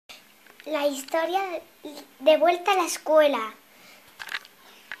la historia de vuelta a la escuela.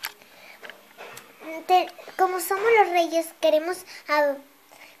 Como somos los reyes, queremos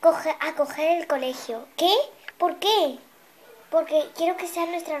acoger el colegio. ¿Qué? ¿Por qué? Porque quiero que sea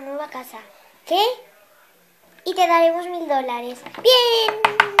nuestra nueva casa. ¿Qué? Y te daremos $1000. ¡Bien!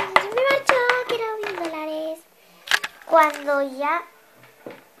 ¡Me marcho! Quiero $1000. Cuando ya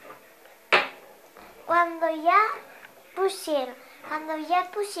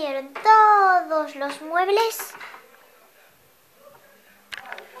pusieron todos los muebles,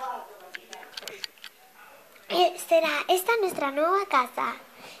 será esta nuestra nueva casa.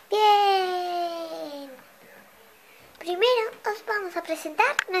 ¡Bien! Primero os vamos a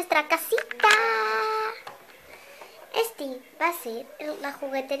presentar nuestra casita. Este va a ser la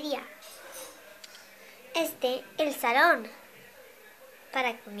juguetería. Este, el salón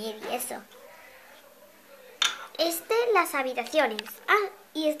para comer y eso. Este, las habitaciones. Ah,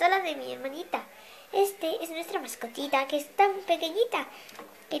 y esto la de mi hermanita. Este es nuestra mascotita, que es tan pequeñita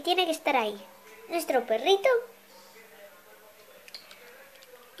que tiene que estar ahí. Nuestro perrito.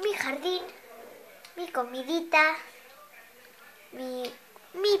 Mi jardín. Mi comidita. Mi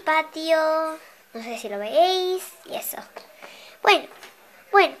patio. No sé si lo veis. Y eso. Bueno,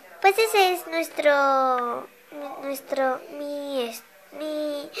 pues ese es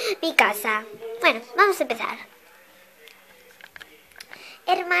mi casa. Bueno, vamos a empezar.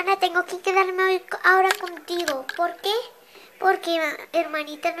 Hermana, tengo que quedarme hoy ahora contigo. ¿Por qué? Porque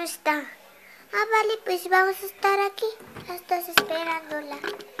hermanita no está. Ah, vale, pues vamos a estar aquí. Estás esperándola.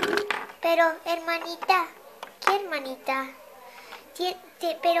 Pero, hermanita, ¿qué hermanita?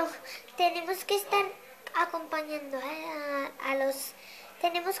 Pero tenemos que estar acompañando a los...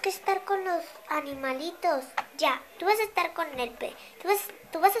 Tenemos que estar con los animalitos. Ya, tú vas a estar con el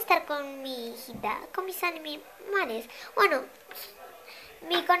tú vas a estar con mi hijita, con mis animales. Bueno,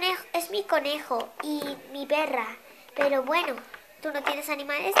 mi conejo es mi conejo y mi perra. Pero bueno, tú no tienes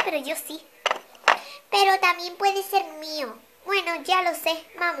animales, pero yo sí. Pero también puede ser mío. Bueno, ya lo sé.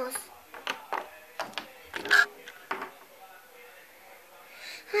 Vamos.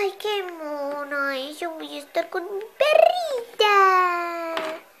 ¡Ay, qué mona! Yo voy a estar con mi perrita.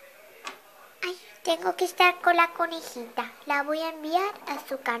 Ay, tengo que estar con la conejita. La voy a enviar a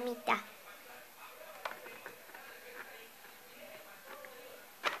su camita.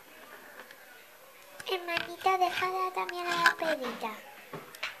 Hermanita, déjala también a la perrita.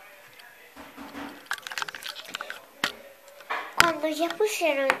 Cuando ya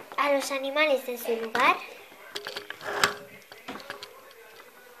pusieron a los animales en su lugar,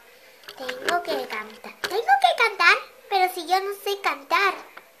 tengo que cantar. ¿Tengo que cantar? Pero si yo no sé cantar.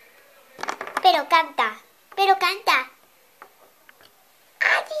 Pero canta.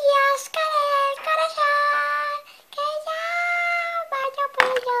 Adiós, corazón, que ya vaya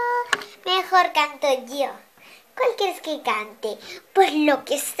por yo. Mejor canto yo. ¿Cuál quieres que cante? Pues lo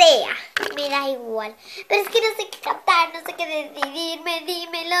que sea. Me da igual. Pero es que no sé qué cantar, no sé qué decidirme,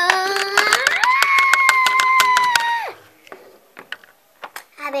 dímelo.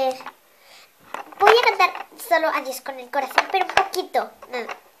 A ver. Voy a cantar solo Adiós con el corazón, pero un poquito. No,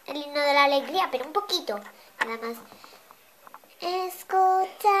 el himno de la alegría, pero un poquito. Nada más.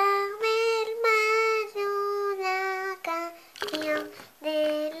 Escúchame, hermano, la canción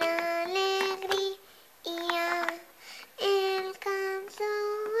de la alegría. El canto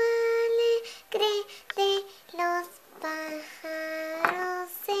alegre de los pájaros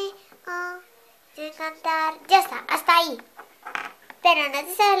se oye cantar. Ya está, hasta ahí. Pero no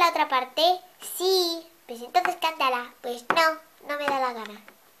te sabes la otra parte. Sí, pues entonces cántala. Pues no me da la gana.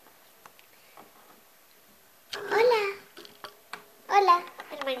 Hola,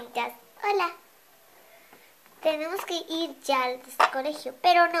 hermanitas. Hola. Tenemos que ir ya al colegio.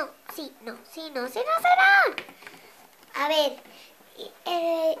 Pero no, sí, no. A ver,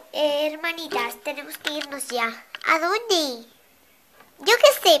 hermanitas, tenemos que irnos ya. ¿A dónde? Yo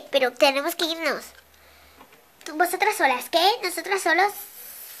qué sé, pero tenemos que irnos. ¿Vosotras solas? ¿Qué? ¿Nosotras solos?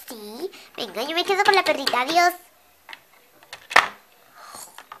 Sí. Venga, yo me quedo con la perrita. Adiós.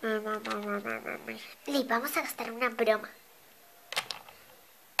 Le vamos a gastar una broma.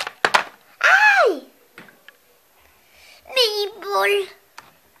 ¡Ay! Mabel.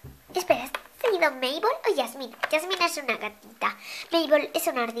 Espera, ¿has seguido Mabel o Yasmin? Yasmin es una gatita. Mabel es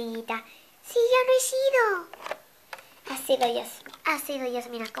una ardillita. Sí, yo no he sido. Ha sido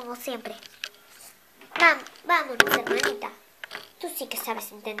Yasmina, como siempre. Vámonos, hermanita. Tú sí que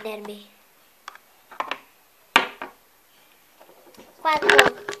sabes entenderme.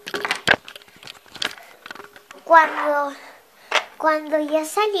 Cuando ya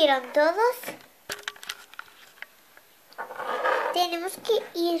salieron todos, tenemos que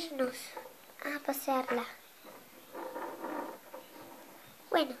irnos a pasearla.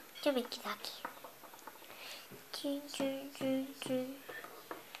 Bueno, yo me quedo aquí. Chun, chun, chun, chun.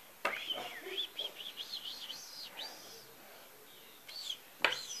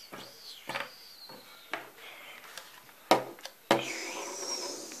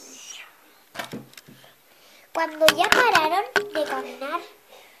 Cuando ya pararon de caminar,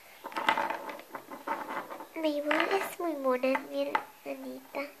 mi voz es muy mona, mi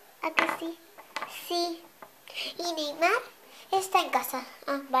hermanita. ¿A que sí? Sí. ¿Y Neymar? Está en casa.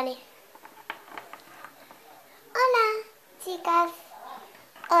 Ah, vale. Hola, chicas.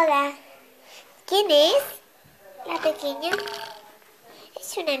 Hola. ¿Quién es? La pequeña.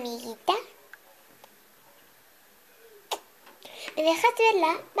 ¿Es una amiguita? ¿Me dejas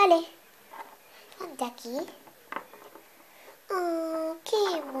verla? Vale. Ponte aquí. Oh,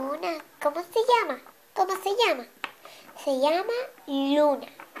 qué mona. ¿Cómo se llama? ¿Cómo se llama? Se llama Luna.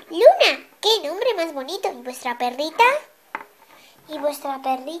 ¡Luna! ¡Qué nombre más bonito! ¿Y vuestra perrita? ¿Y vuestra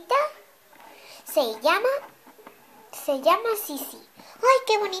perrita? Se llama Sisi. ¡Ay,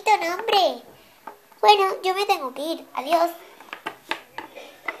 qué bonito nombre! Bueno, yo me tengo que ir. Adiós.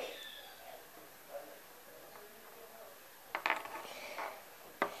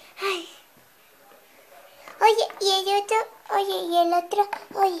 Ay. Oye, y el otro. Oye, y el otro.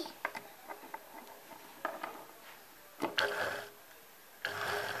 Oye.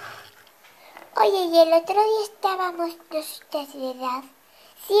 Oye, y el otro día estábamos nosotras de edad.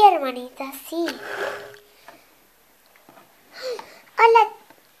 Sí, hermanita, sí. Hola,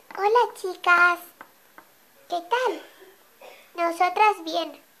 hola chicas. ¿Qué tal? Nosotras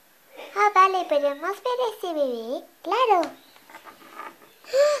bien. Ah, vale, podemos ver ese bebé. Claro.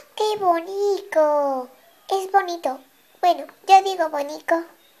 ¡Ah, qué bonito! Es bonito. Bueno, yo digo bonito.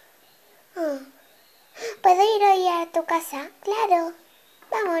 Ah. ¿Puedo ir hoy a tu casa? Claro.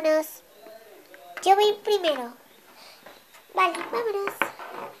 Vámonos. Yo voy primero. Vale, vámonos.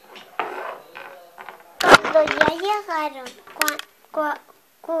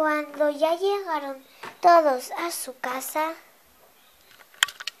 Cuando ya llegaron todos a su casa,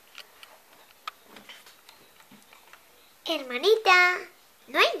 hermanita,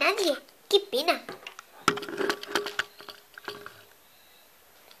 no hay nadie. ¡Qué pena!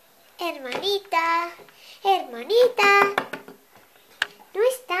 Hermanita, hermanita, no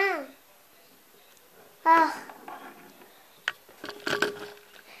está. Ah.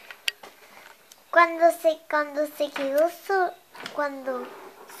 Cuando se quedó cuando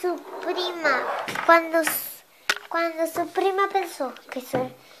su prima pensó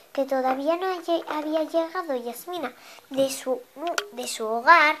que todavía no había llegado Yasmina de su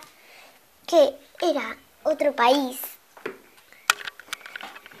hogar, que era otro país.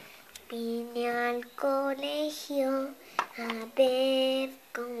 Vine al colegio a ver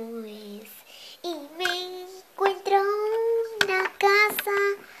cómo es y me encuentro una casa.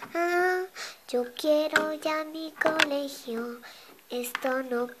 Ah, yo quiero ya mi colegio, esto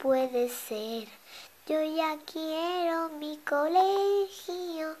no puede ser. Yo ya quiero mi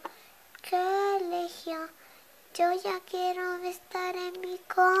colegio, yo ya quiero estar en mi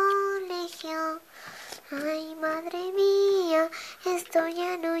colegio. Ay, madre mía, esto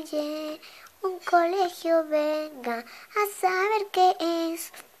ya no llega. Un colegio, venga a saber qué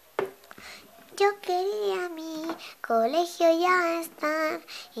es. Yo quería mi colegio ya estar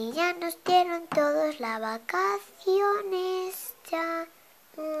y ya nos dieron todos las vacaciones. Ya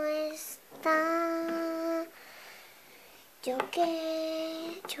no está. Yo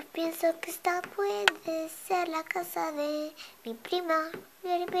pienso que esta puede ser la casa de mi prima,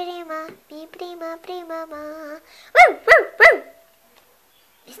 mi prima. ¡Wau, wau, wau!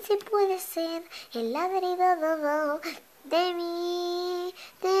 Ese puede ser el ladrido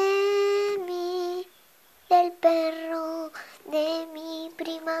del perro de mi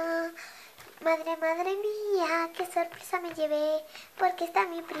prima. Madre mía, qué sorpresa me llevé, porque está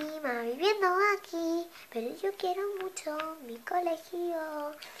mi prima viviendo aquí, pero yo quiero mucho mi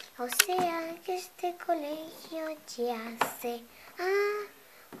colegio, o sea que este colegio ya se ha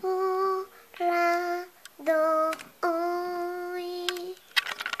borrado hoy.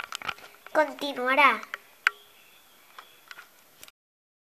 Continuará.